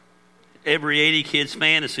Every 80 kid's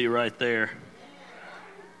fantasy right there.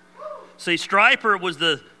 See, Striper was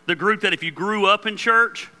the group that if you grew up in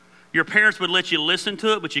church, your parents would let you listen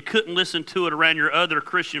to it, but you couldn't listen to it around your other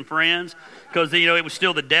Christian friends because, it was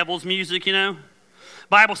still the devil's music,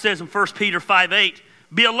 Bible says in 1 Peter 5:8,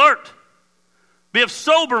 be alert, be of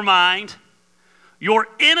sober mind. Your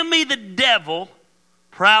enemy, the devil,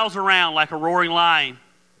 prowls around like a roaring lion.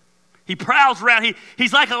 He prowls around.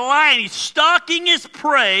 He's like a lion. He's stalking his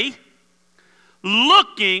prey,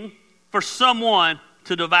 looking for someone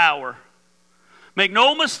to devour. Make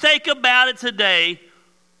no mistake about it today,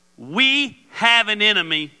 we have an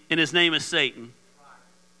enemy, and his name is Satan.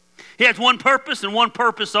 He has one purpose and one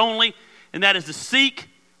purpose only, and that is to seek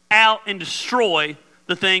out and destroy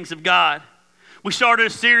the things of God. We started a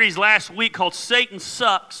series last week called Satan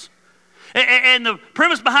Sucks. And the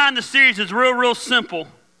premise behind the series is real simple.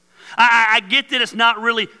 I get that it's not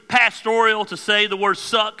really pastoral to say the word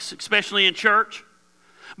sucks, especially in church.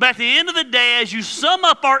 But at the end of the day, as you sum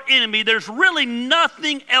up our enemy, there's really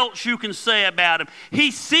nothing else you can say about him. He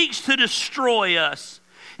seeks to destroy us.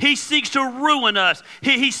 He seeks to ruin us.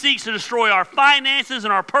 He seeks to destroy our finances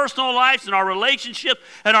and our personal lives and our relationships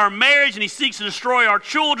and our marriage, and he seeks to destroy our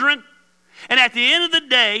children. And at the end of the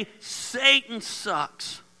day, Satan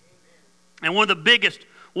sucks. And one of the biggest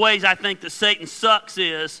ways I think that Satan sucks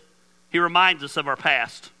is he reminds us of our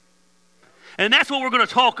past. And that's what we're going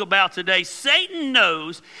to talk about today. Satan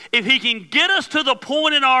knows if he can get us to the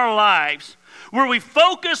point in our lives where we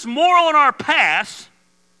focus more on our past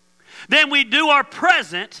than we do our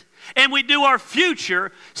present and we do our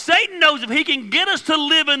future, Satan knows if he can get us to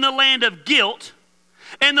live in the land of guilt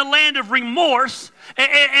and the land of remorse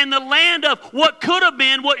and the land of what could have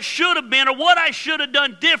been, what should have been, or what I should have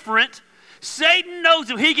done different, Satan knows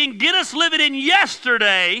if he can get us living in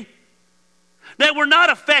yesterday, that we're not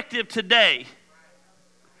effective today.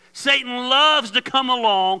 Satan loves to come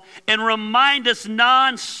along and remind us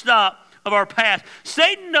nonstop of our past.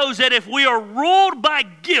 Satan knows that if we are ruled by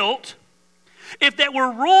guilt, if that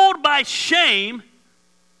we're ruled by shame,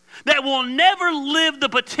 that we'll never live the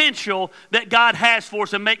potential that God has for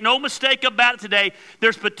us. And make no mistake about it today,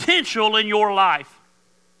 there's potential in your life.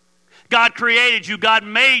 God created you. God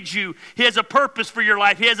made you. He has a purpose for your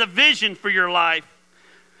life. He has a vision for your life.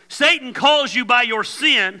 Satan calls you by your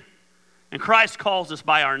sin, and Christ calls us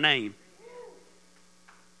by our name.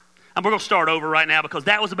 And we're going to start over right now because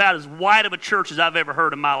that was about as wide of a church as I've ever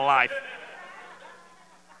heard in my life.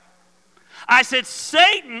 I said,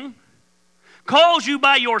 Satan calls you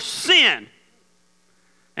by your sin,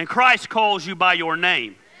 and Christ calls you by your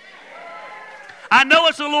name. I know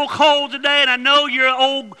it's a little cold today, and I know you're an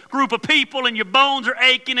old group of people, and your bones are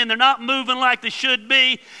aching, and they're not moving like they should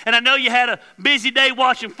be. And I know you had a busy day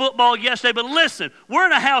watching football yesterday, but listen, we're in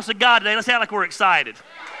the house of God today. Let's act like we're excited.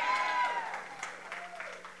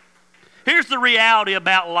 Here's the reality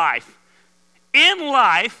about life. In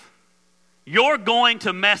life, you're going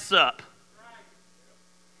to mess up.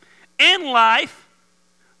 In life,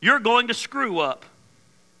 you're going to screw up.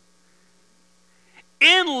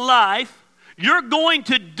 In life, you're going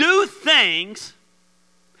to do things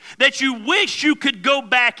that you wish you could go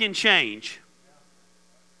back and change.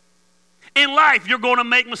 In life, you're going to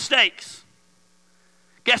make mistakes.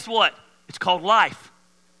 Guess what? It's called life.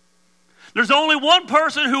 There's only one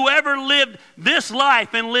person who ever lived this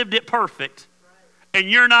life and lived it perfect,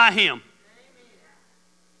 and you're not him.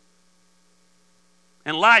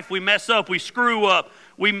 In life, we mess up, we screw up,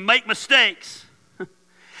 we make mistakes.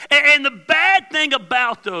 And the bad thing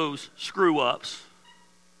about those screw-ups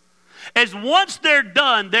is once they're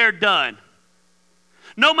done, they're done.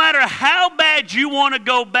 No matter how bad you want to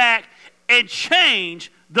go back and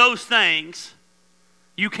change those things,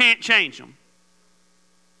 you can't change them.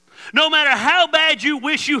 No matter how bad you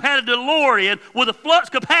wish you had a DeLorean with a flux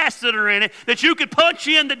capacitor in it that you could punch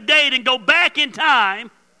in the date and go back in time,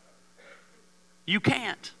 you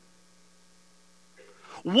can't.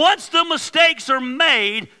 Once the mistakes are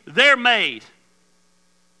made, they're made.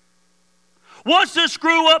 Once the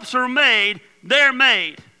screw-ups are made, they're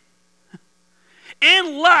made.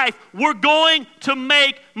 In life, we're going to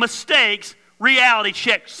make mistakes. Reality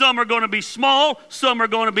check. Some are going to be small, some are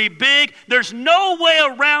going to be big. There's no way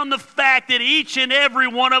around the fact that each and every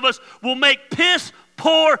one of us will make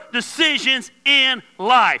piss-poor decisions in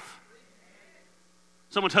life.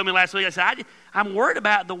 Someone told me last week, I said, I'm worried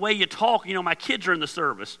about the way you talk. My kids are in the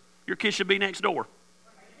service. Your kids should be next door.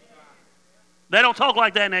 They don't talk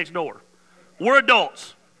like that next door. We're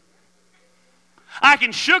adults. I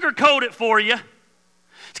can sugarcoat it for you.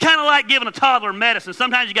 It's kind of like giving a toddler medicine.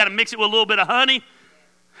 Sometimes you got to mix it with a little bit of honey.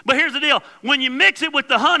 But here's the deal. When you mix it with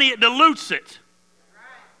the honey, it dilutes it.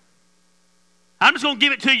 I'm just going to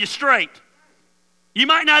give it to you straight. You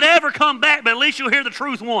might not ever come back, but at least you'll hear the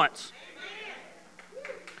truth once.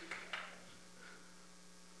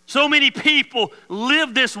 So many people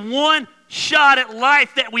live this one shot at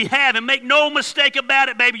life that we have, and make no mistake about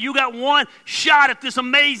it, baby, you got one shot at this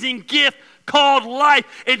amazing gift called life,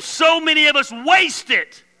 and so many of us waste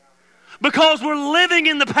it because we're living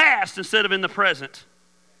in the past instead of in the present.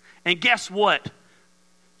 And guess what?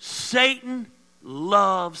 Satan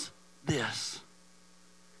loves this.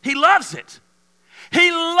 He loves it.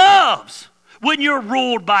 He loves when you're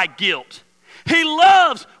ruled by guilt. He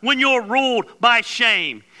loves when you're ruled by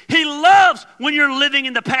shame. He loves when you're living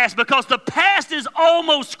in the past, because the past is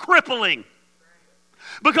almost crippling.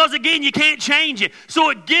 Because again, you can't change it. So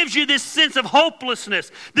it gives you this sense of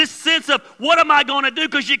hopelessness, this sense of, what am I going to do?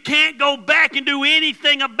 Because you can't go back and do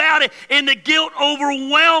anything about it, and the guilt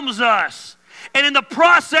overwhelms us. And in the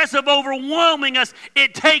process of overwhelming us,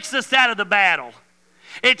 it takes us out of the battle.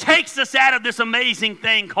 It takes us out of this amazing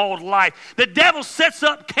thing called life. The devil sets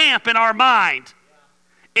up camp in our mind,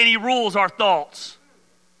 and he rules our thoughts.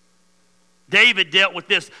 David dealt with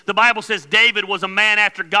this. The Bible says David was a man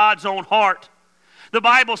after God's own heart. The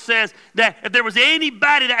Bible says that if there was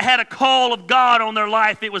anybody that had a call of God on their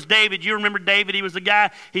life, it was David. You remember David? He was the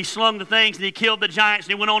guy, he slung the things and he killed the giants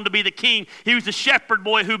and he went on to be the king. He was the shepherd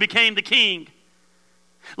boy who became the king.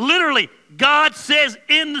 Literally, God says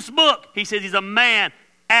in this book, he says he's a man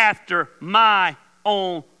after my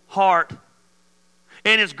own heart.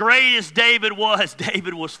 And as great as David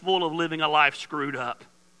was full of living a life screwed up.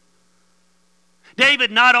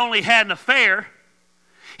 David not only had an affair,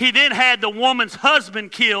 he then had the woman's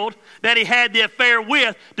husband killed that he had the affair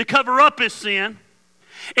with to cover up his sin.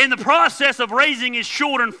 In the process of raising his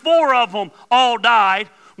children, 4 of them all died.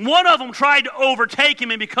 One of them tried to overtake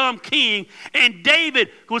him and become king, and David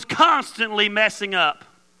was constantly messing up.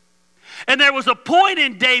 And there was a point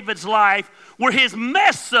in David's life where his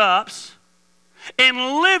mess-ups and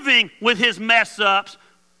living with his mess-ups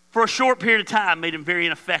for a short period of time made him very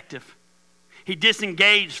ineffective. He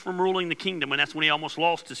disengaged from ruling the kingdom, and that's when he almost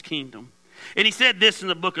lost his kingdom. And he said this in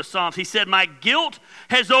the book of Psalms. He said, my guilt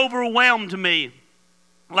has overwhelmed me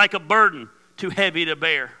like a burden too heavy to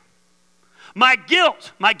bear. My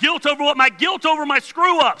guilt over what? My guilt over my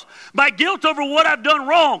screw-ups. My guilt over what I've done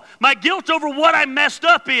wrong. My guilt over what I messed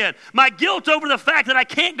up in. My guilt over the fact that I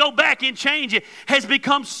can't go back and change it has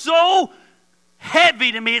become so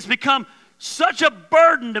heavy to me. It's become such a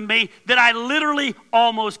burden to me that I literally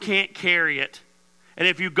almost can't carry it. And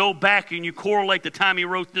if you go back and you correlate the time he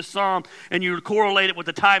wrote this psalm and you correlate it with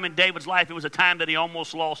the time in David's life, it was a time that he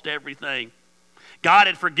almost lost everything. God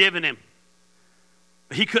had forgiven him,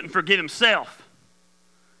 but he couldn't forgive himself.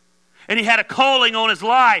 And he had a calling on his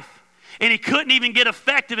life, and he couldn't even get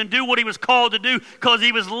effective and do what he was called to do because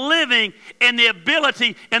he was living in the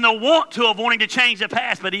ability and the want to of wanting to change the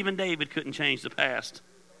past. But even David couldn't change the past.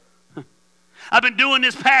 I've been doing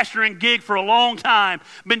this pastoring gig for a long time.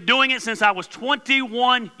 Been doing it since I was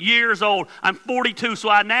 21 years old. I'm 42, so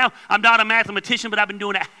I'm not a mathematician, but I've been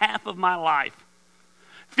doing it half of my life.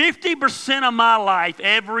 50% of my life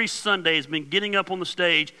every Sunday has been getting up on the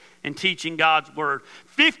stage and teaching God's word.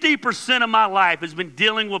 50% of my life has been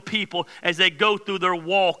dealing with people as they go through their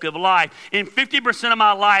walk of life. And 50% of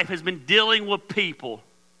my life has been dealing with people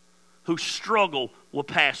who struggle with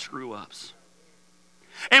past screw-ups.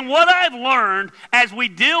 And what I've learned as we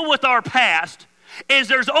deal with our past is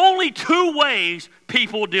there's only 2 ways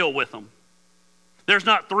people deal with them. There's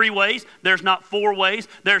not 3 ways. There's not 4 ways.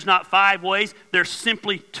 There's not 5 ways. There's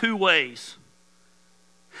simply 2 ways.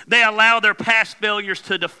 They allow their past failures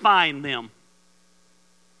to define them.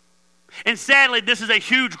 And sadly, this is a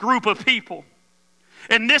huge group of people.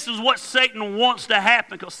 And this is what Satan wants to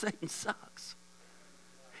happen, because Satan sucks.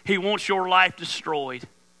 He wants your life destroyed.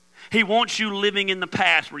 He wants you living in the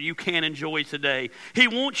past where you can't enjoy today. He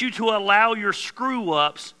wants you to allow your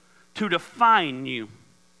screw-ups to define you.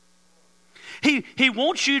 He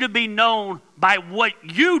wants you to be known by what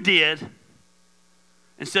you did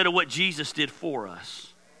instead of what Jesus did for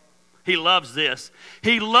us. He loves this.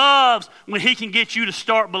 He loves when he can get you to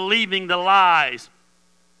start believing the lies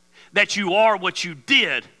that you are what you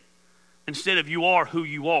did instead of you are who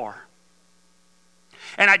you are.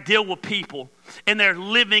 And I deal with people, and they're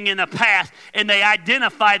living in the past, and they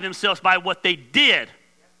identify themselves by what they did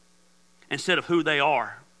instead of who they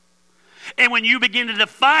are. And when you begin to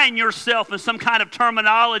define yourself in some kind of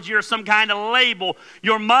terminology or some kind of label,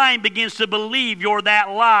 your mind begins to believe you're that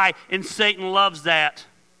lie, and Satan loves that.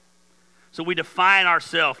 So we define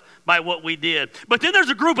ourselves by what we did. But then there's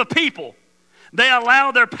a group of people. They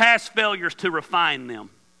allow their past failures to refine them.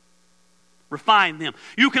 Refine them.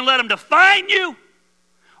 You can let them define you,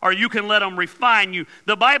 or you can let them refine you.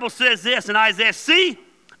 The Bible says this in Isaiah, see,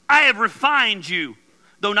 I have refined you,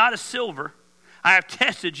 though not as silver. I have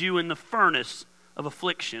tested you in the furnace of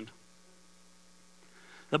affliction.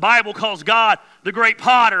 The Bible calls God the great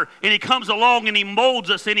potter, and he comes along and he molds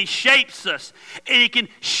us and he shapes us. And he can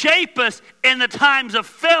shape us in the times of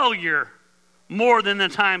failure more than the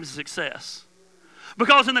times of success.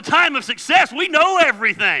 Because in the time of success, we know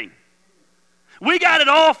everything. We got it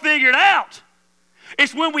all figured out.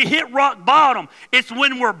 It's when we hit rock bottom. It's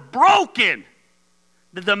when we're broken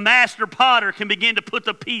that the master potter can begin to put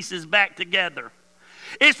the pieces back together.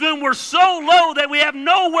 It's when we're so low that we have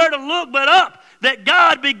nowhere to look but up that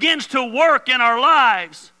God begins to work in our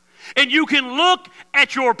lives. And you can look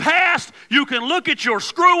at your past, you can look at your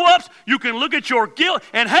screw-ups, you can look at your guilt.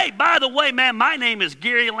 And hey, by the way, man, my name is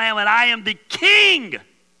Gary Lamb, and I am the king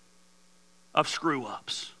of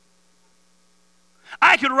screw-ups.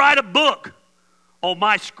 I could write a book on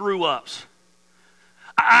my screw-ups.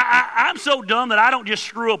 I'm so dumb that I don't just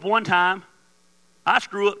screw up one time. I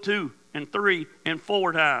screw up 2 and 3 and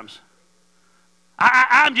 4 times.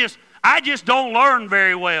 I just don't learn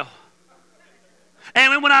very well.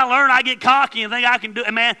 And when I learn, I get cocky and think I can do it.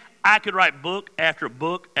 And man, I could write book after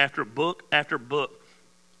book after book after book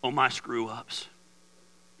on my screw-ups.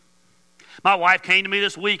 My wife came to me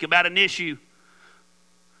this week about an issue.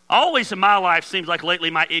 Always in my life, seems like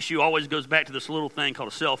lately my issue always goes back to this little thing called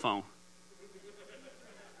a cell phone.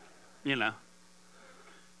 You know.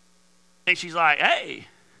 And she's like, hey,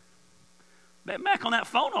 been back on that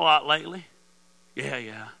phone a lot lately.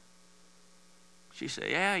 Yeah. She said,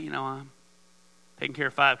 yeah, I'm taking care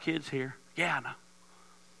of 5 kids here. Yeah, I know.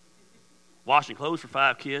 Washing clothes for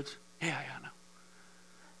 5 kids. Yeah, I know.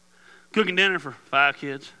 Cooking dinner for 5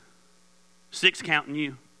 kids. 6 counting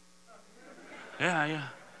you. Yeah.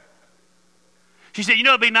 She said,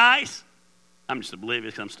 it'd be nice. I'm just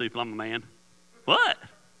oblivious because I'm stupid. I'm a man. What?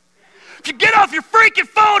 If you get off your freaking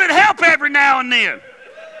phone and help every now and then.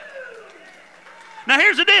 Now,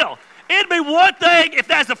 here's the deal. It'd be one thing if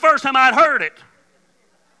that's the first time I'd heard it.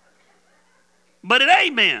 But it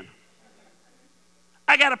ain't been.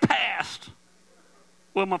 I got a past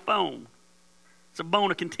with my phone. It's a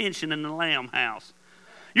bone of contention in the Lamb house.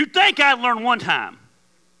 You'd think I'd learn one time.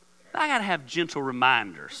 I got to have gentle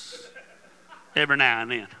reminders every now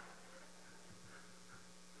and then.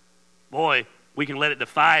 Boy, we can let it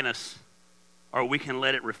define us, or we can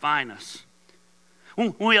let it refine us.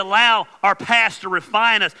 When we allow our past to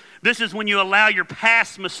refine us, this is when you allow your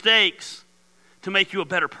past mistakes to make you a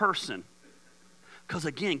better person. Because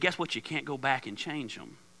again, guess what? You can't go back and change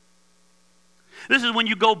them. This is when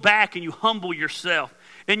you go back and you humble yourself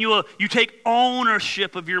and you take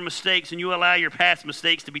ownership of your mistakes and you allow your past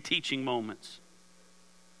mistakes to be teaching moments.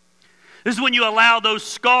 This is when you allow those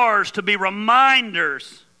scars to be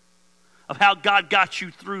reminders of how God got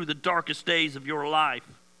you through the darkest days of your life.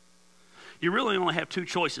 You really only have 2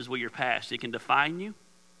 choices with your past. It can define you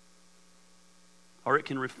or it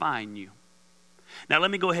can refine you. Now,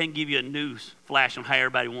 let me go ahead and give you a news flash on how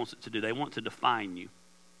everybody wants it to do. They want to define you.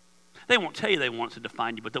 They won't tell you they want to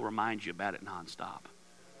define you, but they'll remind you about it nonstop.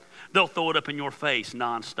 They'll throw it up in your face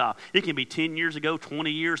nonstop. It can be 10 years ago,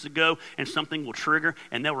 20 years ago, and something will trigger,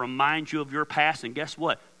 and they'll remind you of your past, and guess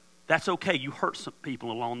what? That's okay. You hurt some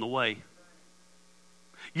people along the way.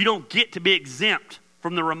 You don't get to be exempt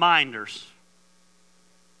from the reminders.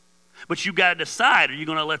 But you've got to decide, are you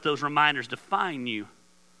going to let those reminders define you?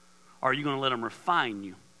 Or are you going to let them refine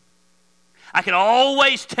you? I can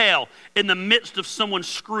always tell in the midst of someone's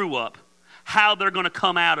screw up how they're going to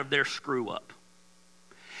come out of their screw up.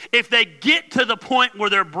 If they get to the point where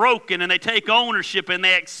they're broken and they take ownership and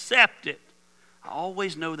they accept it, I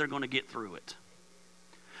always know they're going to get through it.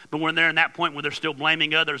 But when they're in that point where they're still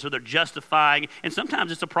blaming others or they're justifying, and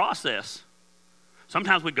sometimes it's a process.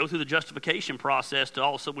 Sometimes we go through the justification process to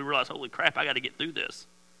all of a sudden we realize, holy crap, I got to get through this.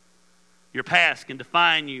 Your past can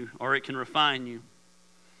define you or it can refine you.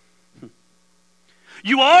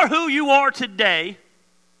 You are who you are today,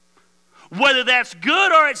 whether that's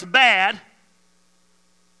good or it's bad,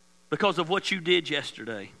 because of what you did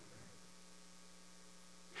yesterday.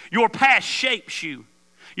 Your past shapes you.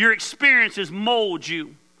 Your experiences mold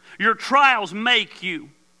you. Your trials make you.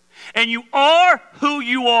 And you are who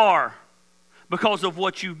you are because of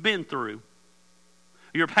what you've been through.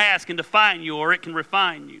 Your past can define you or it can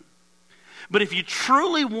refine you. But if you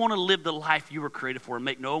truly want to live the life you were created for, and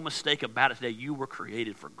make no mistake about it today, you were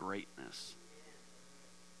created for greatness.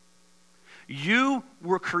 You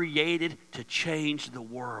were created to change the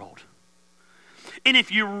world. And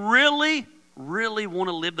if you really, really want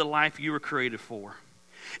to live the life you were created for,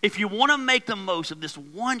 if you want to make the most of this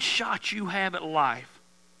one shot you have at life,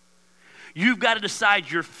 You've got to decide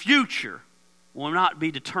your future will not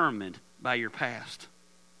be determined by your past.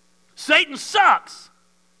 Satan sucks,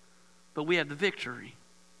 but we have the victory.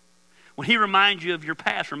 When he reminds you of your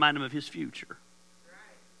past, remind him of his future.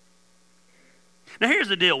 Now here's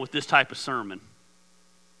the deal with this type of sermon.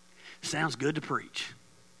 Sounds good to preach.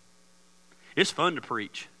 It's fun to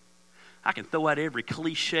preach. I can throw out every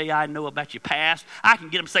cliche I know about your past. I can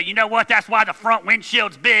get them to say, you know what, that's why the front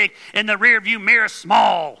windshield's big and the rear view mirror's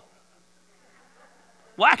small.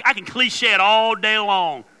 Well, I can cliche it all day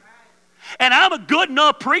long. And I'm a good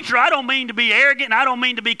enough preacher. I don't mean to be arrogant and I don't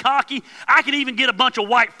mean to be cocky. I can even get a bunch of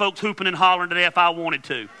white folks hooping and hollering today if I wanted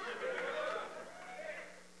to.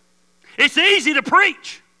 It's easy to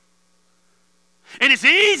preach. And it's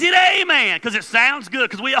easy to amen because it sounds good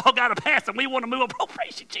because we all got a past and we want to move up. Oh,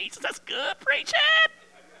 praise you, Jesus. That's good preaching.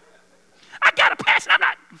 I got a past and I'm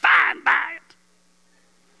not fine by it.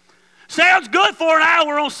 Sounds good for an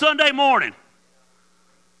hour on Sunday morning.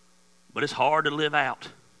 But it's hard to live out.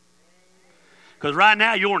 Because right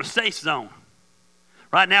now you're in a safe zone.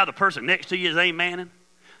 Right now the person next to you is amening.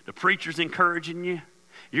 The preacher's encouraging you.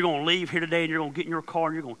 You're going to leave here today and you're going to get in your car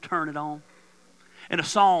and you're going to turn it on. And a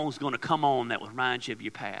song's going to come on that will remind you of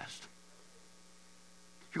your past.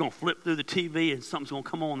 You're going to flip through the TV and something's going to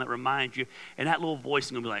come on that reminds you. And that little voice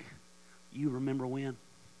is going to be like, you remember when?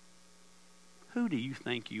 Who do you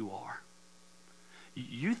think you are?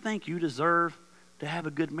 You think you deserve to have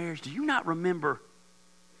a good marriage? Do you not remember?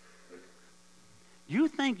 You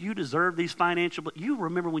think you deserve these financial, but you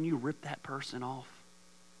remember when you ripped that person off?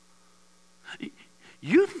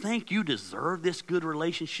 You think you deserve this good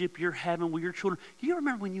relationship you're having with your children? You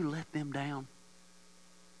remember when you let them down?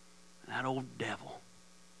 That old devil,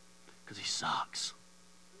 because he sucks.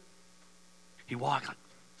 He walks like,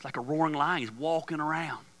 it's like a roaring lion. He's walking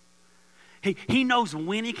around. He knows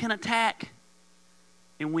when he can attack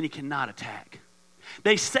and when he cannot attack.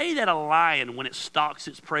 They say that a lion, when it stalks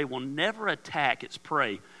its prey, will never attack its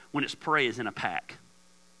prey when its prey is in a pack.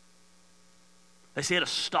 They say it'll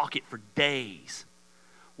stalk it for days,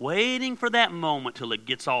 waiting for that moment till it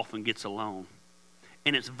gets off and gets alone.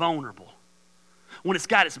 And it's vulnerable when it's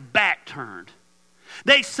got its back turned.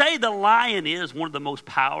 They say the lion is one of the most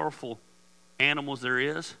powerful animals there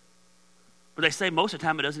is. But they say most of the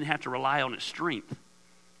time it doesn't have to rely on its strength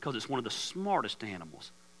because it's one of the smartest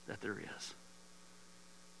animals that there is.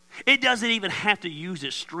 It doesn't even have to use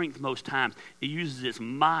its strength most times. It uses its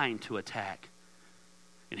mind to attack.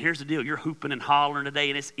 And here's the deal. You're hooping and hollering today,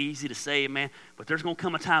 and it's easy to say, man, but there's going to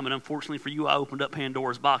come a time, and unfortunately for you, I opened up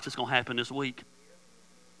Pandora's box. It's going to happen this week.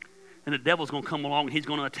 And the devil's going to come along, and he's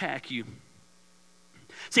going to attack you.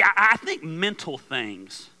 See, I think mental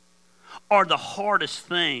things are the hardest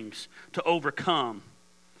things to overcome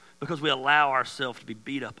because we allow ourselves to be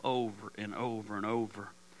beat up over and over and over.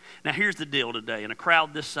 Now, here's the deal today. In a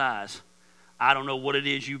crowd this size, I don't know what it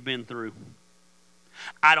is you've been through.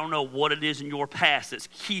 I don't know what it is in your past that's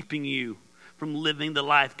keeping you from living the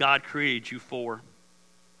life God created you for.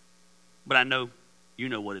 But I know you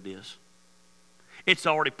know what it is. It's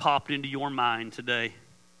already popped into your mind today.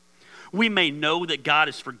 We may know that God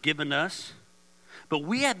has forgiven us, but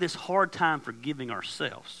we have this hard time forgiving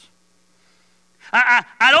ourselves. I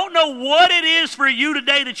don't know what it is for you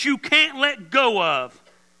today that you can't let go of.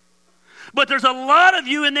 But there's a lot of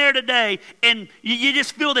you in there today, and you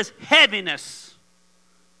just feel this heaviness.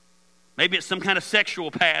 Maybe it's some kind of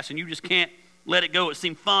sexual past, and you just can't let it go. It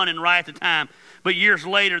seemed fun and right at the time. But years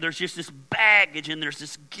later, there's just this baggage, and there's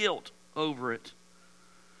this guilt over it.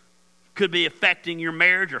 Could be affecting your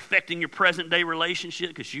marriage or affecting your present-day relationship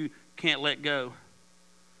because you can't let go.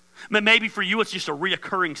 But maybe for you, it's just a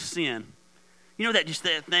reoccurring sin. You know that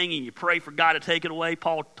thing, and you pray for God to take it away?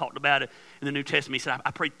 Paul talked about it in the New Testament. He said, I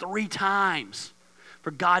prayed 3 times for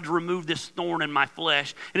God to remove this thorn in my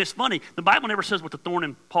flesh. And it's funny, the Bible never says what the thorn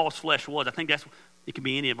in Paul's flesh was. I think it can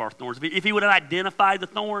be any of our thorns. If he would have identified the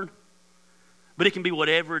thorn, but it can be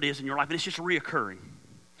whatever it is in your life, and it's just reoccurring.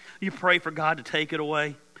 You pray for God to take it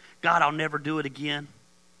away. God, I'll never do it again.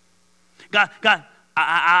 God,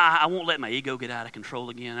 I won't let my ego get out of control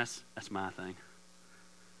again. That's my thing.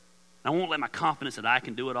 I won't let my confidence that I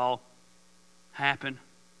can do it all happen.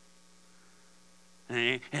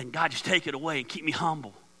 And God, just take it away and keep me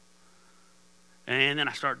humble. And then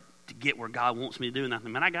I start to get where God wants me to do. And I think,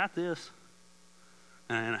 man, I got this.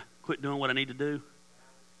 And I quit doing what I need to do.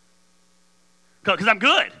 Because I'm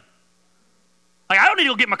good. Like, I don't need to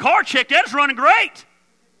go get my car checked out. It's running great.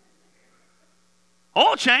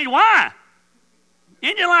 Oil change, why?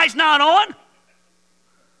 Engine light's not on.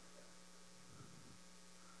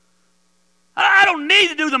 I don't need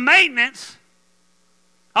to do the maintenance.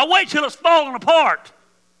 I'll wait till it's falling apart.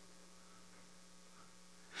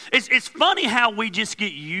 It's funny how we just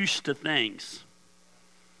get used to things.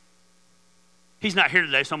 He's not here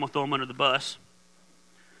today, so I'm going to throw him under the bus.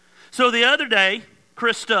 So the other day,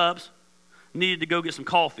 Chris Stubbs needed to go get some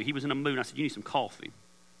coffee. He was in a mood, and I said, you need some coffee.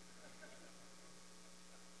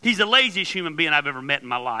 He's the laziest human being I've ever met in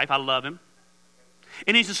my life. I love him.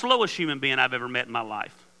 And he's the slowest human being I've ever met in my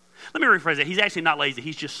life. Let me rephrase that. He's actually not lazy.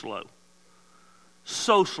 He's just slow.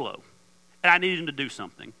 So slow. And I needed him to do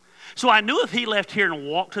something. So I knew if he left here and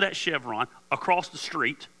walked to that Chevron across the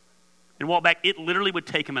street and walked back, it literally would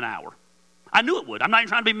take him an hour. I knew it would. I'm not even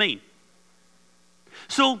trying to be mean.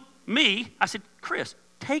 So I said, Chris,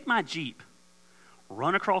 take my Jeep,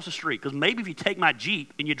 run across the street, because maybe if you take my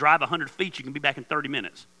Jeep and you drive 100 feet, you can be back in 30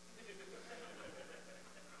 minutes.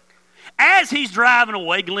 As he's driving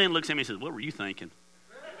away, Glenn looks at me and says, what were you thinking?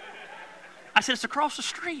 I said, it's across the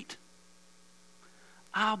street.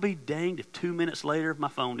 I'll be danged if 2 minutes later my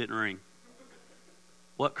phone didn't ring.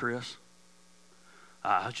 What, Chris?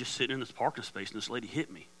 I was just sitting in this parking space and this lady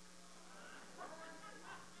hit me.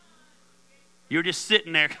 You're just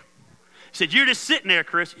sitting there. He said, you're just sitting there,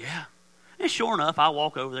 Chris. Yeah. And sure enough, I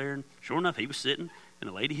walk over there, and sure enough, he was sitting, and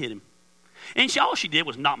the lady hit him. And all she did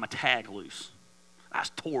was knock my tag loose. I was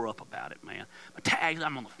tore up about it, man. My tags,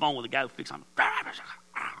 I'm on the phone with the guy who fixed them.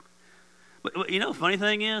 But you know, the funny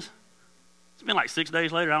thing is, it's been like 6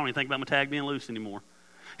 days later, I don't even think about my tag being loose anymore.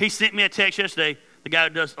 He sent me a text yesterday. The guy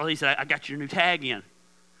who does, he said, I got your new tag in.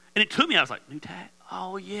 And it took me, I was like, new tag?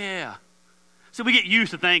 Oh, yeah. So we get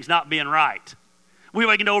used to things not being right. We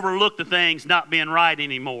can overlook the things not being right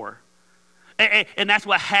anymore. And that's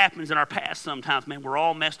what happens in our past sometimes, man. We're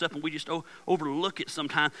all messed up and we just overlook it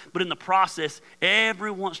sometimes. But in the process,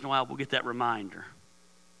 every once in a while, we'll get that reminder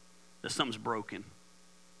that something's broken.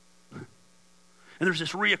 And there's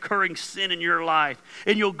this reoccurring sin in your life.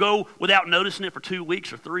 And you'll go without noticing it for 2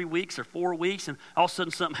 weeks or 3 weeks or 4 weeks. And all of a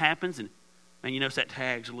sudden something happens and you notice that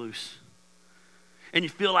tag's loose. And you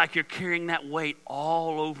feel like you're carrying that weight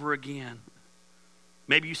all over again.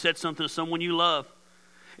 Maybe you said something to someone you love,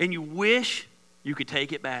 and you wish you could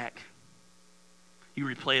take it back. You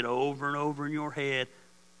replay it over and over in your head,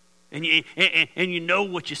 and you know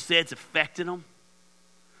what you said's affected them,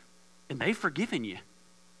 and they've forgiven you.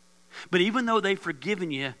 But even though they've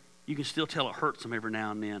forgiven you, you can still tell it hurts them every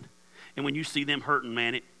now and then. And when you see them hurting,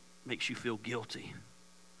 man, it makes you feel guilty.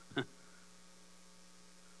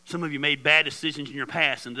 Some of you made bad decisions in your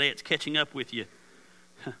past, and today it's catching up with you.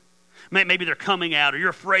 Maybe they're coming out, or you're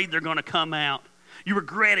afraid they're going to come out. You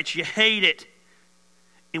regret it, you hate it.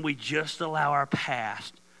 And we just allow our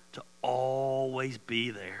past to always be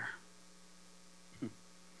there.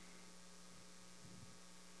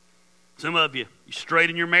 Some of you strayed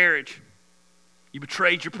in your marriage. You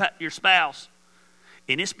betrayed your spouse.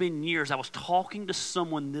 And it's been years. I was talking to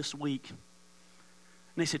someone this week, and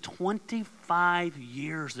they said, 25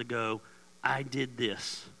 years ago, I did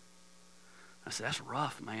this. I said, that's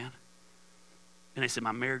rough, man. And they said,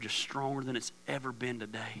 my marriage is stronger than it's ever been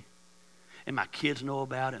today. And my kids know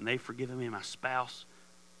about it, and they've forgiven me, and my spouse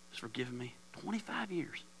has forgiven me. 25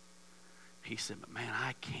 years. He said, but man,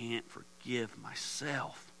 I can't forgive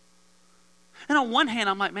myself. And on one hand,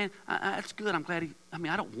 I'm like, man, that's good. I'm glad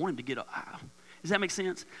I don't want him to get does that make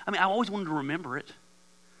sense? I always wanted to remember it,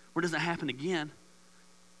 where it doesn't happen again.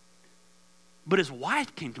 But his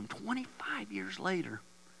wife came to him 25 years later,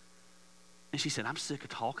 and she said, I'm sick of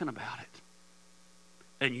talking about it.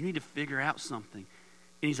 And you need to figure out something.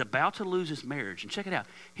 And he's about to lose his marriage. And check it out.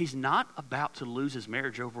 He's not about to lose his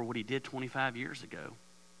marriage over what he did 25 years ago.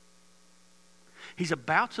 He's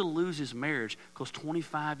about to lose his marriage because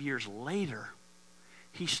 25 years later,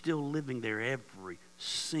 he's still living there every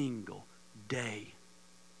single day.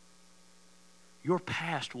 Your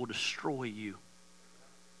past will destroy you.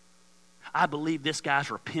 I believe this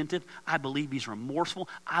guy's repentant. I believe he's remorseful.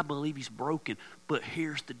 I believe he's broken. But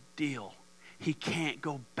here's the deal. He can't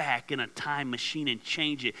go back in a time machine and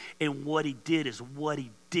change it. And what he did is what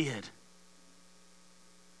he did.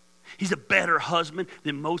 He's a better husband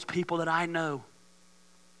than most people that I know.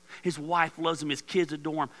 His wife loves him. His kids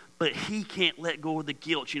adore him. But he can't let go of the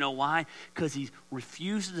guilt. You know why? Because he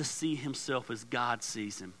refuses to see himself as God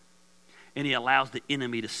sees him. And he allows the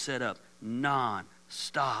enemy to set up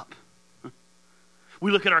non-stop.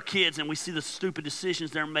 We look at our kids and we see the stupid decisions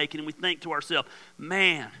they're making, and we think to ourselves,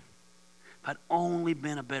 man, if I'd only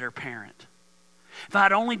been a better parent, if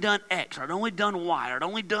I'd only done X, or I'd only done Y, or I'd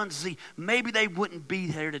only done Z, maybe they wouldn't be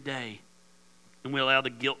here today. And we allow the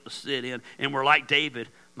guilt to sit in. And we're like David,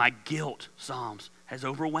 my guilt, Psalms, has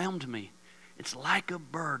overwhelmed me. It's like a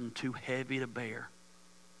burden too heavy to bear.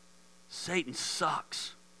 Satan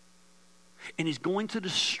sucks. And he's going to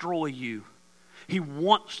destroy you. He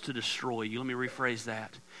wants to destroy you. Let me rephrase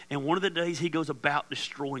that. And one of the days he goes about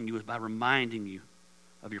destroying you is by reminding you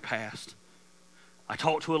of your past. I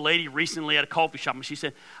talked to a lady recently at a coffee shop, and she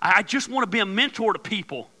said, I just want to be a mentor to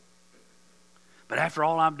people. But after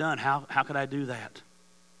all I've done, how could I do that?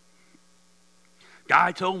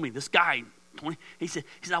 Guy told me, this guy, he said,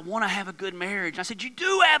 I want to have a good marriage. I said, you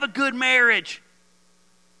do have a good marriage.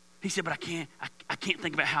 He said, but I can't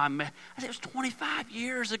think about how I met. I said, it was 25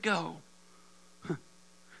 years ago.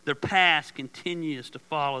 Their past continues to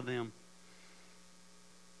follow them.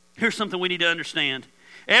 Here's something we need to understand.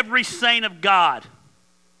 Every saint of God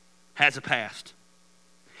has a past.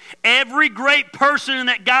 Every great person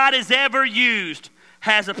that God has ever used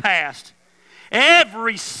has a past.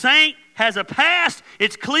 Every saint has a past.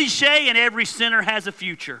 It's cliche, and every sinner has a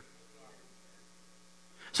future.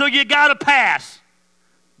 So you got a past.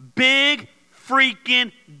 Big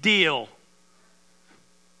freaking deal.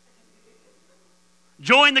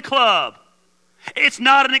 Join the club. It's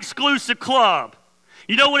not an exclusive club.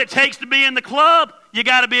 You know what it takes to be in the club? You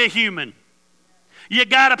got to be a human. You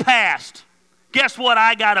got a past. Guess what?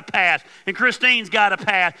 I got a past. And Christine's got a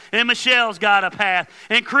past. And Michelle's got a past.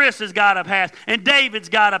 And Chris has got a past. And David's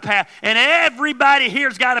got a past. And everybody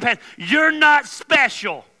here's got a past. You're not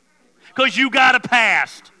special because you got a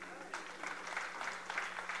past.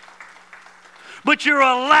 But you're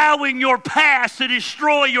allowing your past to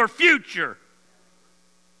destroy your future.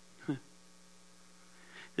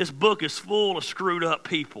 This book is full of screwed up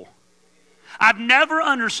people. I've never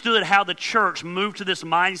understood how the church moved to this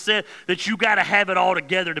mindset that you got to have it all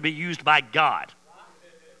together to be used by God.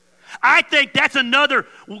 I think that's another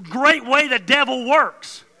great way the devil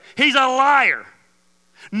works. He's a liar.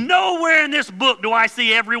 Nowhere in this book do I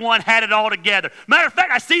see everyone had it all together. Matter of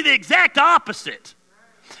fact, I see the exact opposite.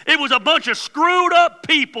 It was a bunch of screwed up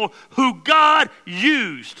people who God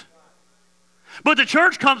used. But the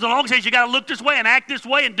church comes along and says you got to look this way and act this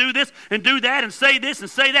way and do this and do that and say this and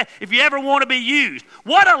say that if you ever want to be used.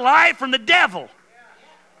 What a lie from the devil.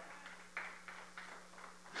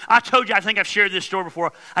 I told you, I think I've shared this story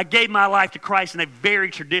before. I gave my life to Christ in a very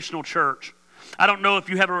traditional church. I don't know if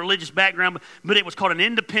you have a religious background, but it was called an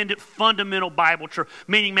independent fundamental Bible church,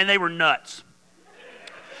 meaning, man, they were nuts.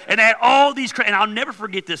 And they had all these, and I'll never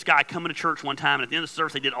forget this guy coming to church one time, and at the end of the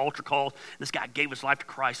service, they did altar calls. This guy gave his life to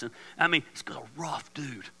Christ, and I mean, he's a rough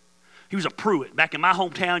dude. He was a Pruitt. Back in my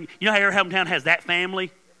hometown, you know how your hometown has that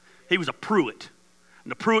family? He was a Pruitt. And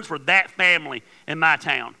the Pruitts were that family in my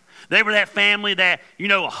town. They were that family that,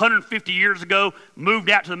 150 years ago, moved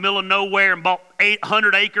out to the middle of nowhere and bought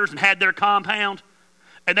 800 acres and had their compound.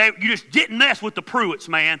 And you just didn't mess with the Pruitts,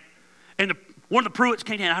 man. And one of the Pruitts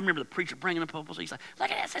came down. I remember the preacher bringing up, he's like, look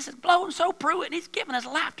at this is blowing so Pruitt, and he's giving his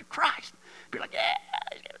life to Christ. Be like, yeah.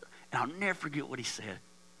 And I'll never forget what he said.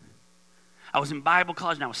 I was in Bible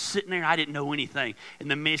college, and I was sitting there, and I didn't know anything. In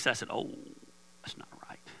the midst, I said, oh, that's not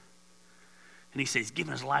right. And he said, he's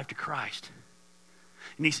giving his life to Christ.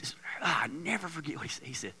 And he says, I never forget what he said.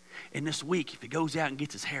 He said, and this week, if he goes out and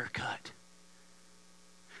gets his hair cut,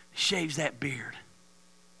 shaves that beard,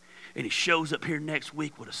 and he shows up here next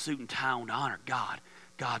week with a suit and tie on to honor God,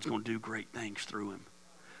 God's going to do great things through him.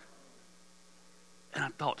 And I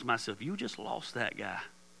thought to myself, you just lost that guy.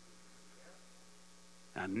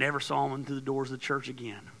 And I never saw him through the doors of the church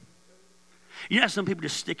again. You know, some people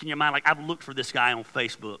just stick in your mind, like I've looked for this guy on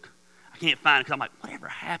Facebook. I can't find it because I'm like, whatever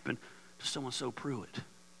happened to someone so Pruitt?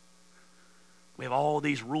 We have all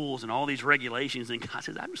these rules and all these regulations, and God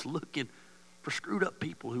says, I'm just looking for screwed up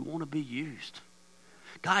people who want to be used.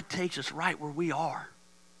 God takes us right where we are.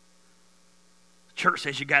 The church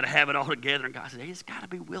says you got to have it all together, and God says, hey, it's got to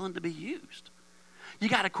be willing to be used. You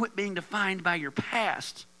got to quit being defined by your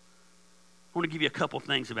past. I want to give you a couple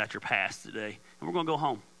things about your past today, and we're going to go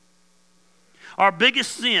home. Our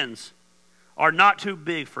biggest sins are not too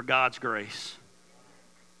big for God's grace.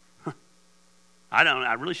 I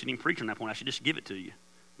really shouldn't even preach on that point. I should just give it to you.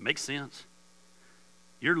 It makes sense.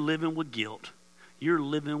 You're living with guilt. You're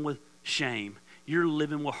living with shame. You're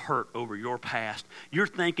living with hurt over your past. You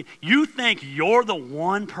think you're the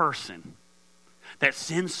one person that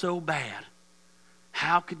sinned so bad.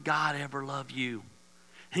 How could God ever love you?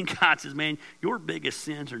 And God says, man, your biggest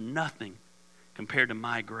sins are nothing compared to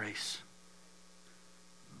my grace.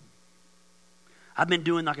 I've been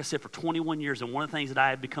doing, like I said, for 21 years, and one of the things that I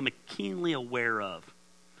have become keenly aware of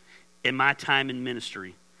in my time in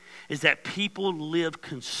ministry is that people live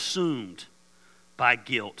consumed by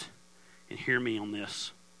guilt. And hear me on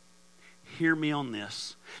this. Hear me on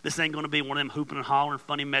this. This ain't going to be one of them hooping and hollering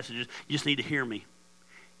funny messages. You just need to hear me.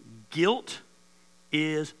 Guilt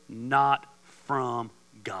is not from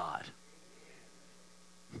God.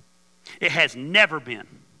 It has never been.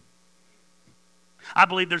 I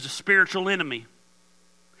believe there's a spiritual enemy.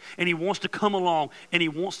 And he wants to come along and he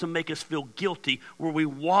wants to make us feel guilty where we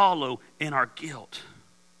wallow in our guilt.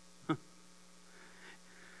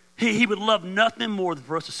 He would love nothing more than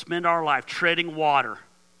for us to spend our life treading water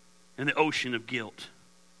in the ocean of guilt.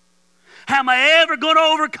 How am I ever going to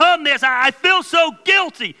overcome this? I feel so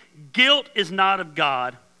guilty. Guilt is not of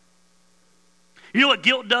God. You know what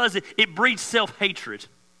guilt does? It breeds self-hatred.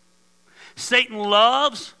 Satan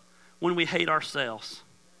loves when we hate ourselves.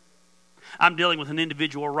 I'm dealing with an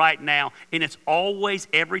individual right now, and it's always,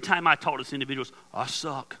 every time I talk to this individual, I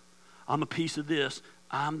suck. I'm a piece of this.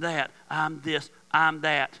 I'm that. I'm this. I'm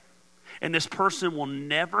that. And this person will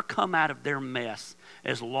never come out of their mess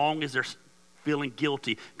as long as they're feeling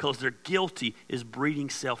guilty, because their guilty is breeding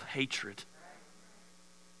self-hatred.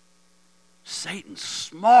 Satan's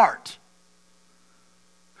smart.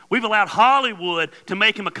 We've allowed Hollywood to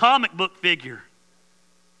make him a comic book figure.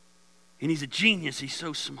 And he's a genius. He's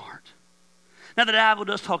so smart. Now, the devil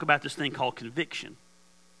does talk about this thing called conviction.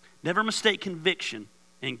 Never mistake conviction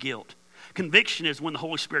and guilt. Conviction is when the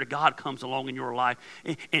Holy Spirit of God comes along in your life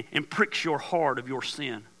and pricks your heart of your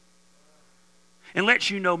sin. And lets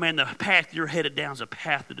you know, man, the path you're headed down is a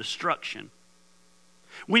path of destruction.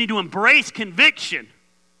 We need to embrace conviction,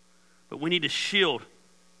 but we need to shield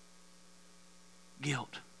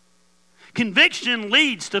guilt. Conviction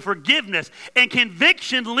leads to forgiveness, and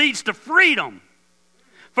conviction leads to freedom.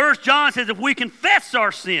 1 John says if we confess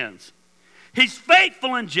our sins, He's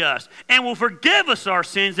faithful and just and will forgive us our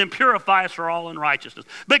sins and purify us for all unrighteousness.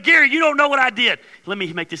 But Gary, you don't know what I did. Let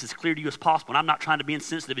me make this as clear to you as possible. And I'm not trying to be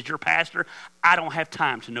insensitive. As your pastor, I don't have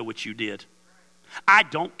time to know what you did. I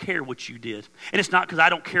don't care what you did. And it's not because I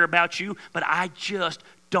don't care about you, but I just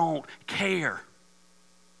don't care.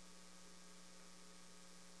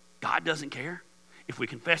 God doesn't care. If we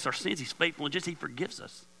confess our sins, He's faithful and just. He forgives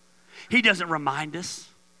us. He doesn't remind us.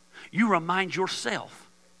 You remind yourself.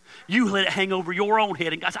 You let it hang over your own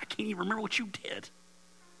head. And guys, I can't even remember what you did.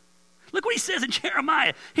 Look what He says in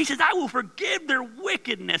Jeremiah. He says, I will forgive their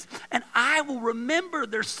wickedness and I will remember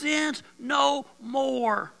their sins no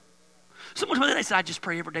more. Someone told me that. They said, I just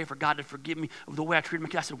pray every day for God to forgive me of the way I treated my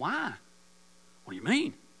kid. I said, why? What do you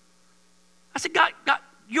mean? I said, God,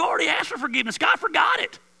 you already asked for forgiveness. God forgot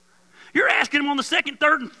it. You're asking Him on the second,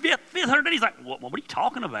 third, and fifth hundred day. He's like, what are you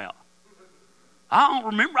talking about? I don't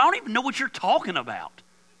remember. I don't even know what you're talking about.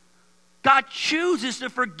 God chooses to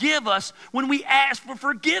forgive us when we ask for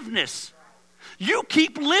forgiveness. You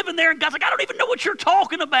keep living there, and God's like, I don't even know what you're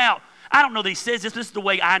talking about. I don't know that He says this. This is the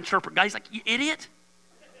way I interpret God. He's like, you idiot.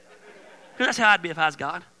 Because that's how I'd be if I was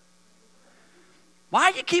God.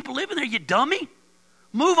 Why do you keep living there, you dummy?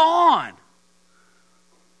 Move on.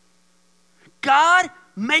 God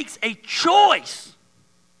makes a choice.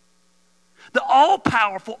 The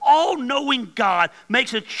all-powerful, all-knowing God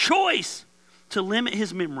makes a choice to limit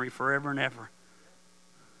His memory forever and ever.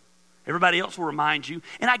 Everybody else will remind you,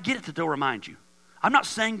 and I get it that they'll remind you. I'm not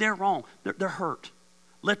saying they're wrong. They're hurt.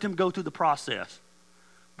 Let them go through the process.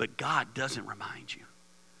 But God doesn't remind you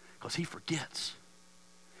because He forgets.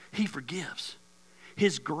 He forgives.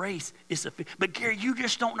 His grace is sufficient. But Gary, you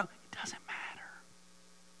just don't know. It doesn't matter.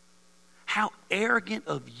 How arrogant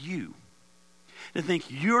of you to think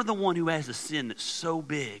you're the one who has a sin that's so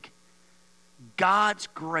big. God's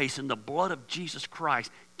grace and the blood of Jesus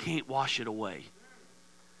Christ can't wash it away.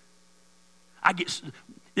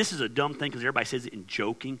 This is a dumb thing because everybody says it in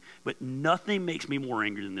joking, but nothing makes me more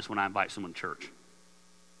angry than this when I invite someone to church.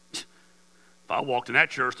 If I walked in that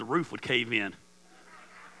church, the roof would cave in.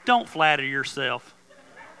 Don't flatter yourself.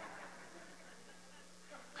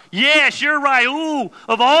 Yes, you're right. Ooh,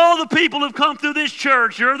 of all the people who've come through this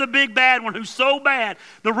church, you're the big bad one who's so bad,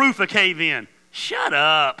 the roof will cave in. Shut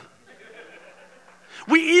up.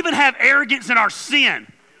 We even have arrogance in our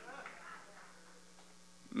sin.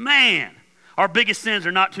 Man, our biggest sins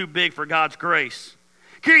are not too big for God's grace.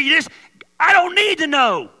 Gary, I don't need to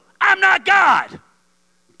know. I'm not God.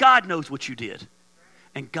 God knows what you did.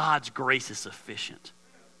 And God's grace is sufficient.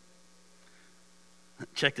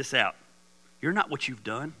 Check this out. You're not what you've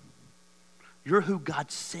done. You're who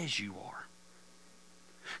God says you are.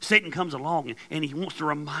 Satan comes along and he wants to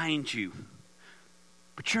remind you.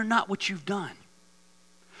 But you're not what you've done.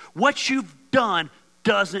 What you've done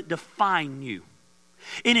doesn't define you.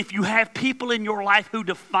 And if you have people in your life who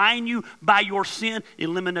define you by your sin,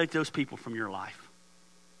 eliminate those people from your life.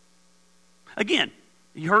 Again,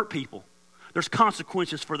 you hurt people. There's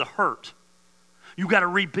consequences for the hurt. You got to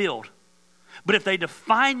rebuild. But if they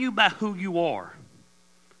define you by who you are,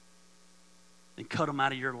 then cut them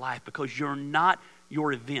out of your life because you're not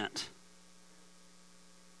your event.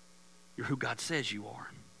 You're who God says you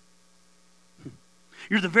are.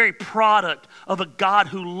 You're the very product of a God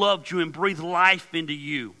who loved you and breathed life into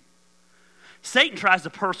you. Satan tries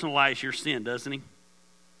to personalize your sin, doesn't he?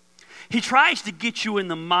 He tries to get you in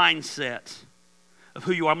the mindset of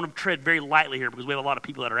who you are. I'm going to tread very lightly here because we have a lot of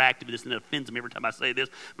people that are activists and it offends them every time I say this.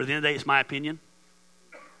 But at the end of the day, it's my opinion.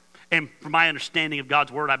 And from my understanding of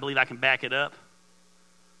God's word, I believe I can back it up.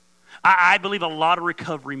 I believe a lot of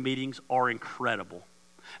recovery meetings are incredible.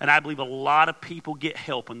 And I believe a lot of people get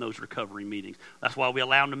help in those recovery meetings. That's why we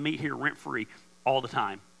allow them to meet here rent-free all the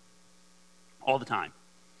time. All the time.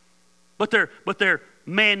 But they're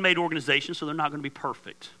man-made organizations, so they're not going to be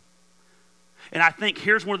perfect. And I think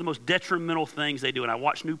here's one of the most detrimental things they do. And I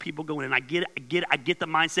watch new people go in, and I get the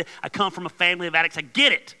mindset. I come from a family of addicts. I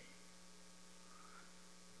get it.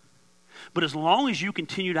 But as long as you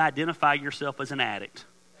continue to identify yourself as an addict,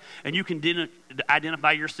 and you continue to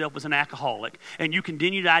identify yourself as an alcoholic, and you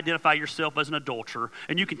continue to identify yourself as an adulterer,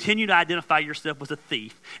 and you continue to identify yourself as a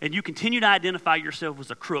thief, and you continue to identify yourself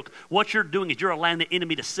as a crook, what you're doing is you're allowing the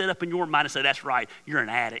enemy to sit up in your mind and say, that's right, you're an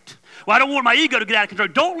addict. Well, I don't want my ego to get out of control.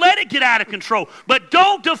 Don't let it get out of control, but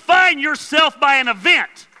don't define yourself by an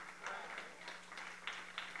event.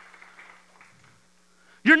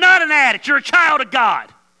 You're not an addict. You're a child of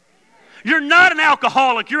God. You're not an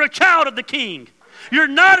alcoholic. You're a child of the King. You're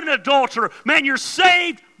not an adulterer. Man, you're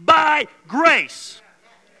saved by grace.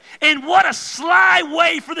 And what a sly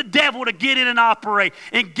way for the devil to get in and operate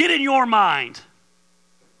and get in your mind.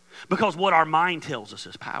 Because what our mind tells us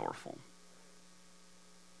is powerful.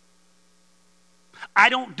 I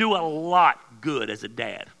don't do a lot good as a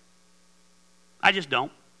dad. I just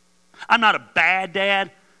don't. I'm not a bad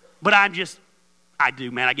dad, but I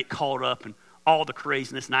do, man. I get caught up in all the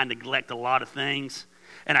craziness and I neglect a lot of things.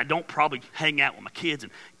 And I don't probably hang out with my kids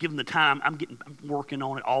and give them the time. I'm working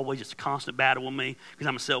on it always. It's a constant battle with me because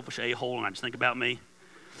I'm a selfish a-hole and I just think about me.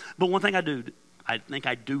 But one thing I think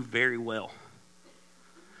I do very well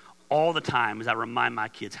all the time is I remind my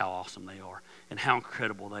kids how awesome they are and how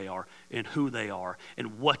incredible they are and who they are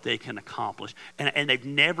and what they can accomplish. And they've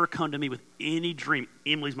never come to me with any dream.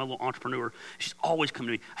 Emily's my little entrepreneur. She's always come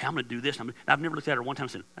to me, hey, I'm going to do this. I've never looked at her one time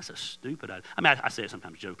and said, that's a stupid idea. I mean, I say it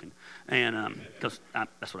sometimes joking, and because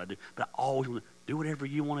that's what I do. But I always want to do whatever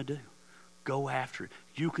you want to do. Go after it.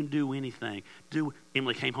 You can do anything.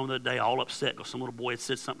 Emily came home the other day all upset because some little boy had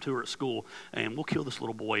said something to her at school, and we'll kill this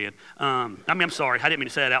little boy. And I'm sorry. I didn't mean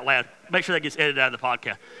to say that out loud. Make sure that gets edited out of the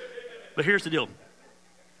podcast. But here's the deal.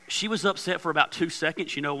 She was upset for about 2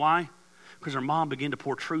 seconds. You know why? Because her mom began to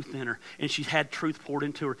pour truth in her, and she's had truth poured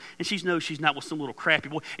into her, and she knows she's not with some little crappy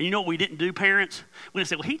boy. And you know what we didn't do, parents? We didn't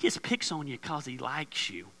say, well, he just picks on you because he likes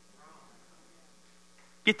you.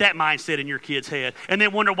 Get that mindset in your kid's head. And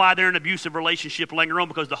then wonder why they're in an abusive relationship later on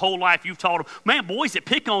because the whole life you've taught them, man, boys that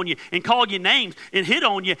pick on you and call you names and hit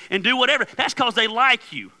on you and do whatever, that's because they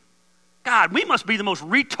like you. God, we must be the most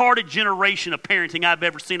retarded generation of parenting I've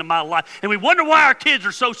ever seen in my life. And we wonder why our kids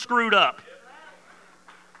are so screwed up.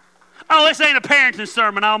 Oh, this ain't a parenting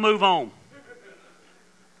sermon. I'll move on.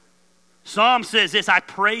 Psalm says this, I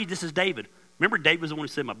prayed. This is David. Remember David was the one who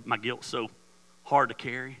said my guilt's so hard to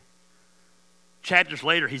carry? Chapters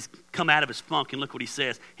later, he's come out of his funk, and look what he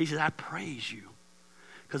says. He says, I praise you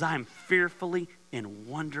because I am fearfully and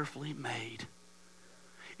wonderfully made.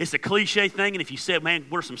 It's a cliche thing, and if you said, man,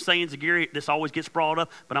 what are some sayings of Gary? This always gets brought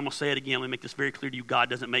up, but I'm going to say it again. Let me make this very clear to you. God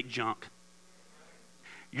doesn't make junk.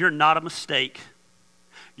 You're not a mistake.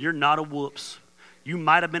 You're not a whoops. You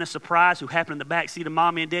might have been a surprise who happened in the back seat of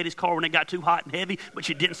mommy and daddy's car when it got too hot and heavy, but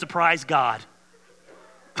you didn't surprise God.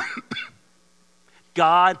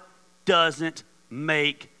 God doesn't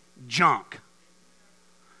make junk.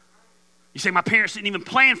 You say, my parents didn't even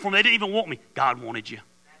plan for me. They didn't even want me. God wanted you.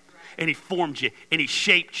 And he formed you, and he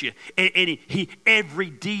shaped you, and he every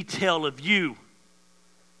detail of you,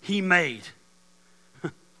 he made.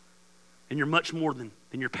 And you're much more than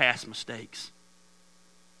your past mistakes.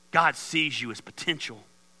 God sees you as potential.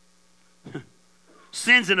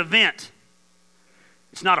 Sin's an event.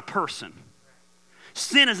 It's not a person.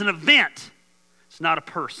 Sin is an event. It's not a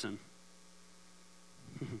person.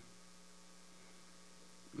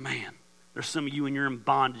 Man. There's some of you and you're in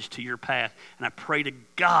bondage to your past. And I pray to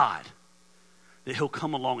God that he'll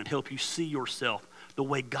come along and help you see yourself the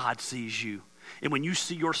way God sees you. And when you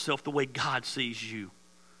see yourself the way God sees you,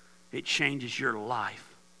 it changes your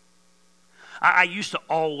life. I used to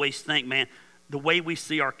always think, man, the way we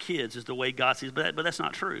see our kids is the way God sees. But that's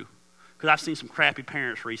not true. Because I've seen some crappy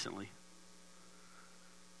parents recently.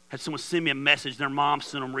 Had someone send me a message their mom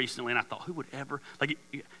sent them recently, and I thought, who would ever, like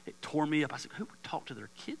it tore me up. I said, who would talk to their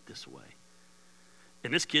kid this way?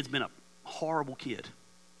 And this kid's been a horrible kid.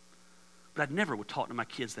 but I never would talk to my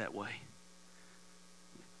kids that way.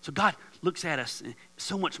 So God looks at us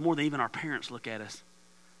so much more than even our parents look at us.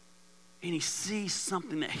 And he sees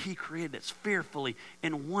something that he created that's fearfully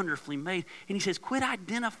and wonderfully made. And he says, quit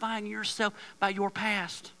identifying yourself by your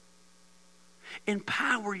past.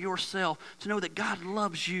 Empower yourself to know that God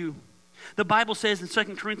loves you. The Bible says in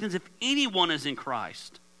 2 Corinthians, if anyone is in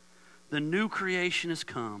Christ, the new creation has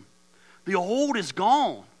come. The old is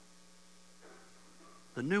gone.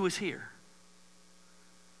 The new is here.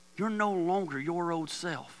 You're no longer your old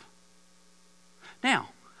self. Now,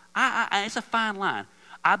 it's a fine line.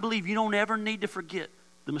 I believe you don't ever need to forget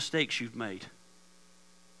the mistakes you've made.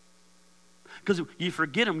 Because you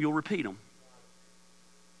forget them, you'll repeat them.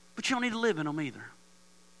 But you don't need to live in them either.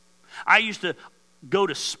 I used to go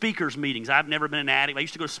to speakers meetings. I've never been an addict. I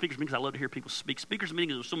used to go to speakers meetings. I love to hear people speak. Speakers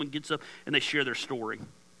meetings is when someone gets up and they share their story.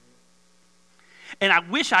 And I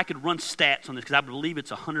wish I could run stats on this because I believe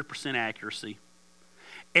it's 100% accuracy.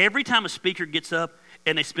 Every time a speaker gets up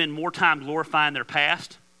and they spend more time glorifying their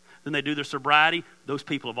past than they do their sobriety, those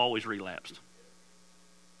people have always relapsed.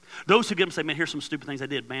 Those who get up and say, man, here's some stupid things I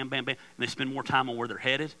did, bam, bam, bam, and they spend more time on where they're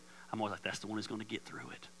headed, I'm always like, that's the one who's going to get through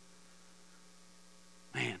it.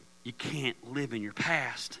 Man, you can't live in your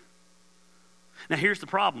past. Now, here's the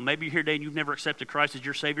problem. Maybe you're here today and you've never accepted Christ as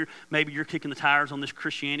your Savior. Maybe you're kicking the tires on this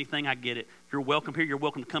Christianity thing. I get it. You're welcome here. You're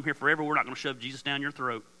welcome to come here forever. We're not going to shove Jesus down your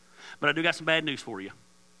throat. But I do got some bad news for you.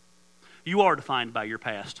 You are defined by your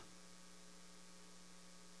past.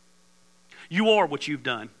 You are what you've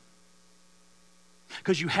done.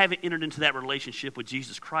 Because you haven't entered into that relationship with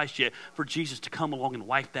Jesus Christ yet for Jesus to come along and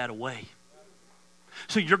wipe that away.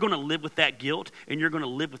 So you're going to live with that guilt, and you're going to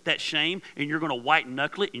live with that shame, and you're going to white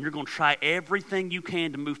knuckle it, and you're going to try everything you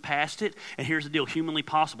can to move past it. And here's the deal, humanly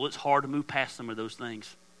possible, it's hard to move past some of those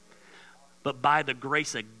things. But by the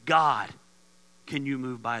grace of God, can you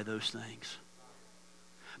move by those things?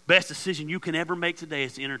 Best decision you can ever make today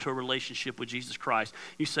is to enter into a relationship with Jesus Christ.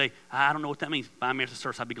 You say, I don't know what that means. Find me after the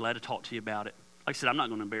service. I'd be glad to talk to you about it. Like I said, I'm not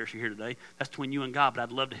going to embarrass you here today. That's between you and God, but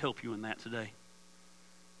I'd love to help you in that today.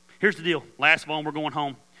 Here's the deal. Last of all, we're going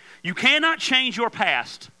home. You cannot change your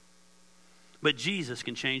past, but Jesus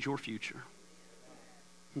can change your future.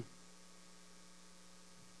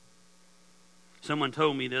 Someone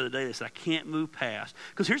told me the other day, they said, I can't move past.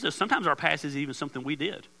 Because here's the, sometimes our past is even something we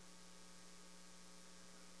did.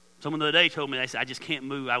 Someone the other day told me, they said, I just can't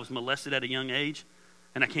move. I was molested at a young age,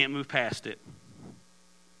 and I can't move past it.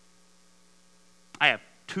 I have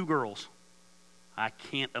 2 girls. I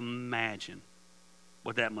can't imagine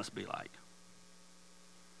what that must be like.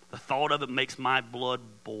 The thought of it makes my blood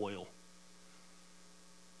boil.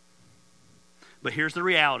 But here's the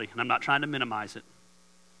reality, and I'm not trying to minimize it.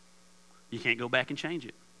 You can't go back and change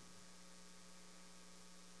it.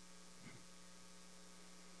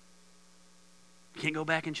 You can't go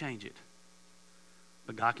back and change it.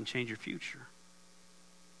 But God can change your future.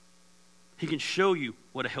 He can show you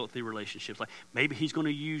what a healthy relationship's like. Maybe he's going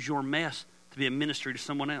to use your mess to be a ministry to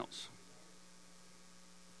someone else.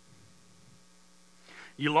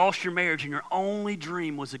 You lost your marriage and your only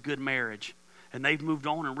dream was a good marriage. And they've moved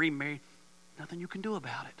on and remarried. Nothing you can do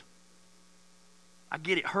about it. I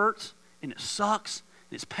get it hurts and it sucks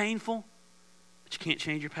and it's painful, but you can't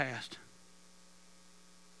change your past.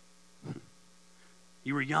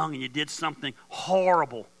 You were young and you did something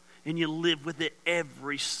horrible and you live with it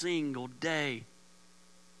every single day.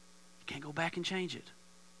 You can't go back and change it.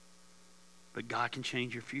 But God can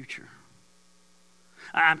change your future.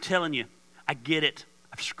 I'm telling you, I get it.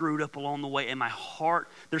 I've screwed up along the way. And my heart,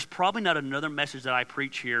 there's probably not another message that I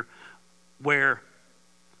preach here where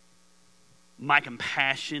my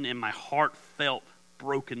compassion and my heartfelt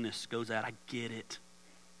brokenness goes out. I get it.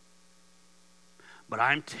 But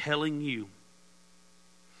I'm telling you,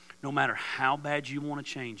 no matter how bad you want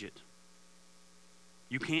to change it,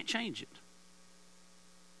 you can't change it.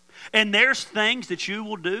 And there's things that you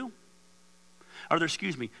will do,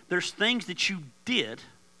 there's things that you did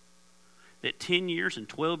that 10 years and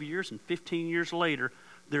 12 years and 15 years later,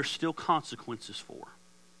 there's still consequences for.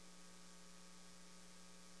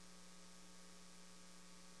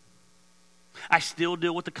 I still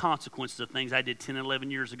deal with the consequences of things I did 10 and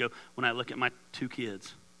 11 years ago when I look at my 2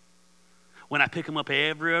 kids. When I pick them up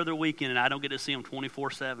every other weekend and I don't get to see them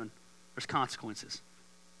 24/7, there's consequences.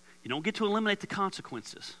 You don't get to eliminate the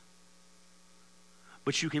consequences,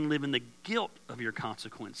 but you can live in the guilt of your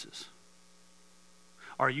consequences,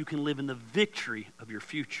 or you can live in the victory of your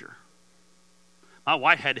future. My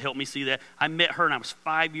wife had to help me see that. I met her and I was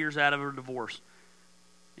 5 years out of her divorce,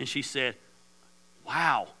 and she said,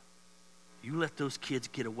 wow, You let those kids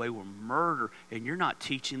get away with murder, and you're not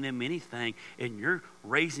teaching them anything, and you're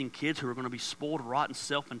raising kids who are going to be spoiled, rotten,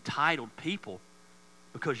 self-entitled people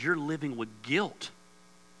because you're living with guilt.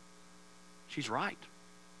 She's right.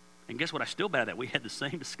 And guess what? I still bad at that. We had the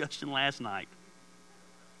same discussion last night.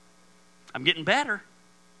 I'm getting better.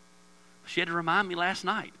 She had to remind me last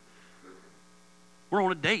night. We're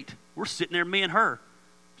on a date. We're sitting there, me and her.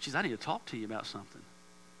 She says, I need to talk to you about something.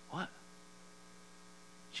 What?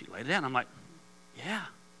 She laid it down. I'm like, yeah.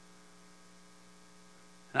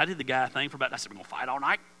 And I did the guy thing for about, I said, we're going to fight all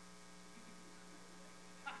night.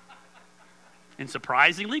 And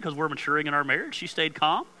surprisingly, because we're maturing in our marriage, she stayed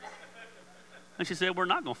calm. And she said, we're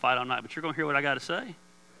not going to fight all night, but you're going to hear what I got to say.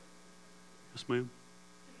 Yes, ma'am.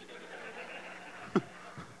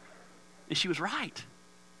 And she was right.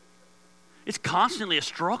 It's constantly a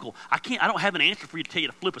struggle. I don't have an answer for you to tell you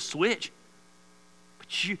to flip a switch.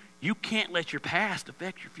 But you can't let your past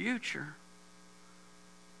affect your future.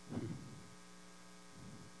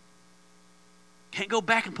 Can't go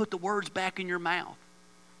back and put the words back in your mouth.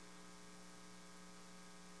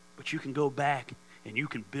 But you can go back and you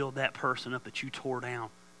can build that person up that you tore down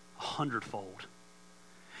 100-fold.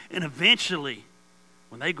 And eventually,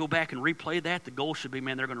 when they go back and replay that, the goal should be,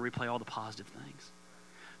 man, they're going to replay all the positive things.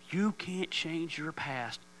 You can't change your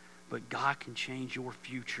past, but God can change your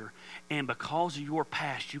future. And because of your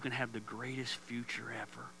past, you can have the greatest future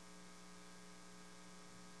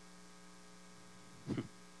ever.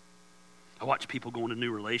 I watch people go into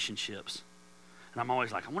new relationships, and I'm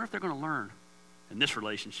always like, I wonder if they're going to learn in this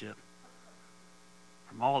relationship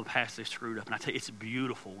from all the past they screwed up. And I tell you, it's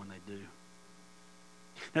beautiful when they do.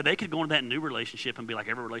 Now, they could go into that new relationship and be like,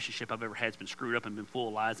 every relationship I've ever had has been screwed up and been full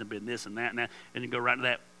of lies and been this and that, and then go right to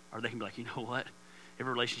that. Or they can be like, you know what?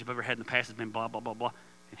 Every relationship I've ever had in the past has been blah, blah, blah, blah.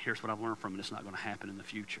 And here's what I've learned from it. It's not going to happen in the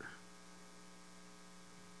future.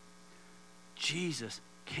 Jesus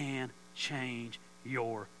can change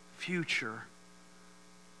your future,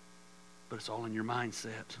 but it's all in your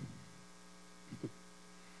mindset.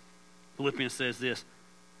 Philippians says this,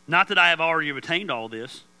 not that I have already attained all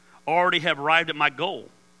this, already have arrived at my goal,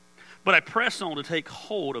 but I press on to take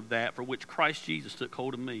hold of that for which Christ Jesus took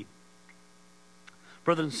hold of me.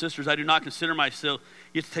 Brothers and sisters, I do not consider myself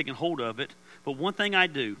yet taking hold of it, but one thing I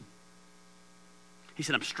do, he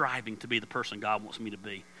said, I'm striving to be the person God wants me to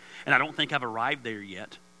be. And I don't think I've arrived there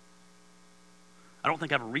yet. I don't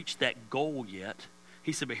think I've reached that goal yet.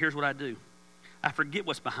 He said, but here's what I do. I forget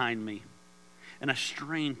what's behind me, and I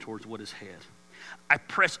strain towards what is ahead. I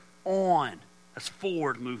press on, as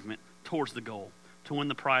forward movement towards the goal, to win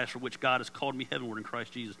the prize for which God has called me heavenward in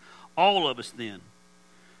Christ Jesus. All of us then,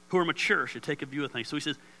 who are mature, should take a view of things. So he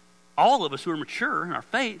says, all of us who are mature in our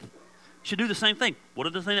faith should do the same thing. What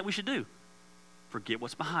are the things that we should do? Forget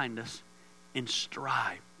what's behind us and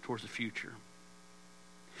strive towards the future.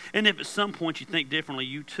 And if at some point you think differently,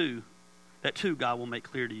 that too God will make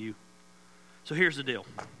clear to you. So here's the deal.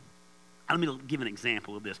 Let me give an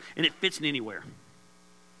example of this. And it fits in anywhere.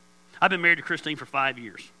 I've been married to Christine for 5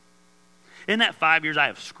 years. In that 5 years, I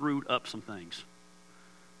have screwed up some things.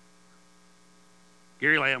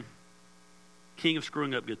 Gary Lamb, king of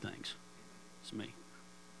screwing up good things. It's me.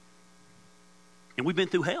 And we've been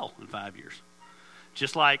through hell in 5 years.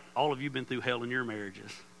 Just like all of you have been through hell in your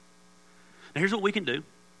marriages. Now here's what we can do.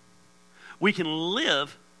 We can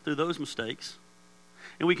live through those mistakes.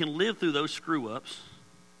 And we can live through those screw-ups.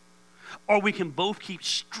 Or we can both keep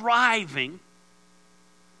striving.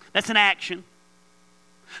 That's an action.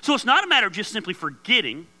 So it's not a matter of just simply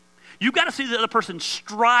forgetting. You've got to see the other person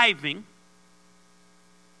striving.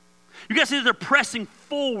 You've got to see that they're pressing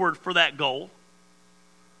forward for that goal.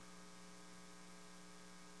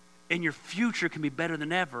 And your future can be better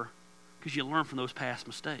than ever because you learn from those past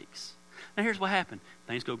mistakes. Now here's what happened.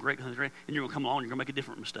 Things go great, and you're going to come along and you're going to make a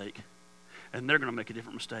different mistake. And they're going to make a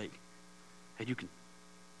different mistake. And you can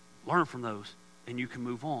learn from those and you can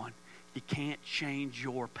move on. You can't change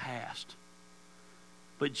your past.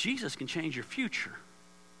 But Jesus can change your future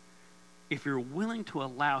if you're willing to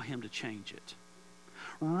allow him to change it.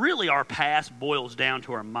 Really, our past boils down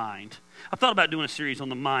to our mind. I thought about doing a series on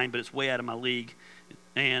the mind, but it's way out of my league.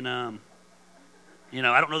 And, I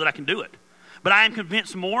don't know that I can do it. But I am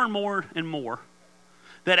convinced more and more and more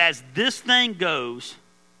that as this thing goes,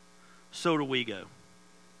 so do we go.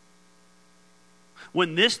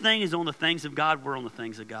 When this thing is on the things of God, we're on the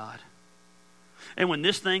things of God. And when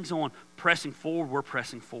this thing's on pressing forward, we're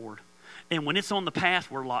pressing forward. And when it's on the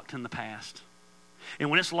past, we're locked in the past. And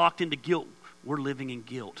when it's locked into guilt, we're living in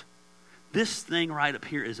guilt. This thing right up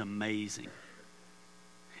here is amazing.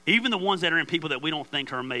 Even the ones that are in people that we don't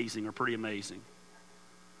think are amazing are pretty amazing.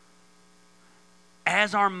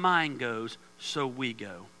 As our mind goes, so we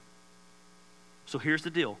go. So here's the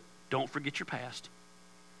deal. Don't forget your past.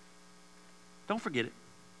 Don't forget it.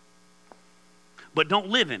 But don't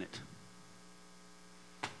live in it.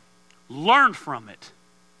 Learn from it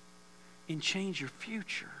and change your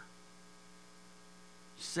future.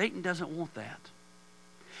 Satan doesn't want that.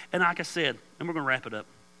 And like I said, and we're going to wrap it up,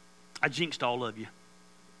 I jinxed all of you.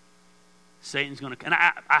 Satan's going to, and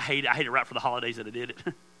I hate it. I hate it right for the holidays that I did it.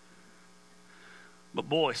 But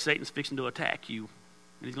boy, Satan's fixing to attack you,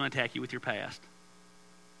 and he's going to attack you with your past.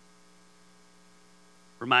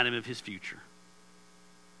 Remind him of his future.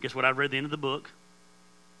 Guess what? I've read the end of the book.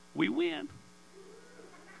 We win.